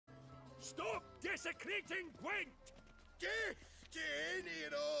Stop desecrating Gwent! Death to any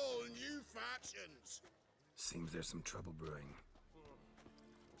and all new factions! Seems there's some trouble brewing.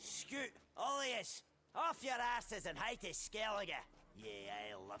 Scoot, all of yous! Off your asses and hide to Skellige, ye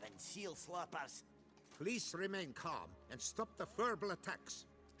ale-loving seal sloppers. Please remain calm and stop the verbal attacks.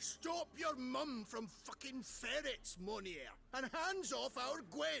 Stop your mum from fucking ferrets, Monier, and hands off our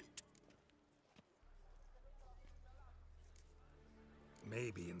Gwent!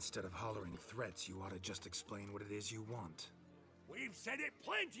 Maybe instead of hollering threats, you ought to just explain what it is you want. We've said it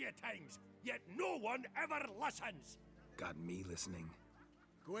plenty of times, yet no one ever listens! Got me listening.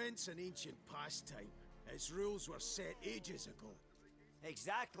 Gwent's an ancient pastime. Its rules were set ages ago.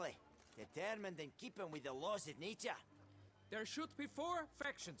 Exactly. Determined in keeping with the laws of nature. There should be 4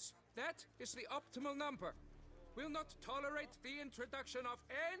 factions. That is the optimal number. We'll not tolerate the introduction of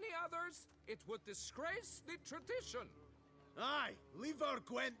any others. It would disgrace the tradition. Aye, leave our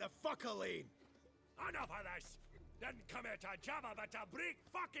Gwent the fuck alone. Enough of this! Didn't come here to jabber but to break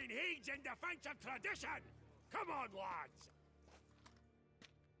fucking heads in defense of tradition! Come on, lads!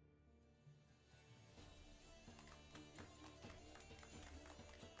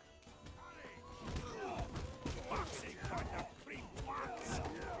 Boxing on the cream wax!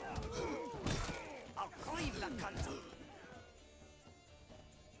 I'll cleave the cunt!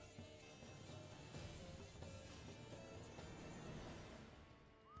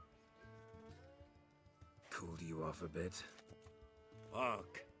 Cooled you off a bit?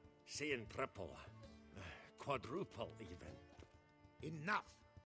 Fuck. Saying triple. Quadruple, even. Enough!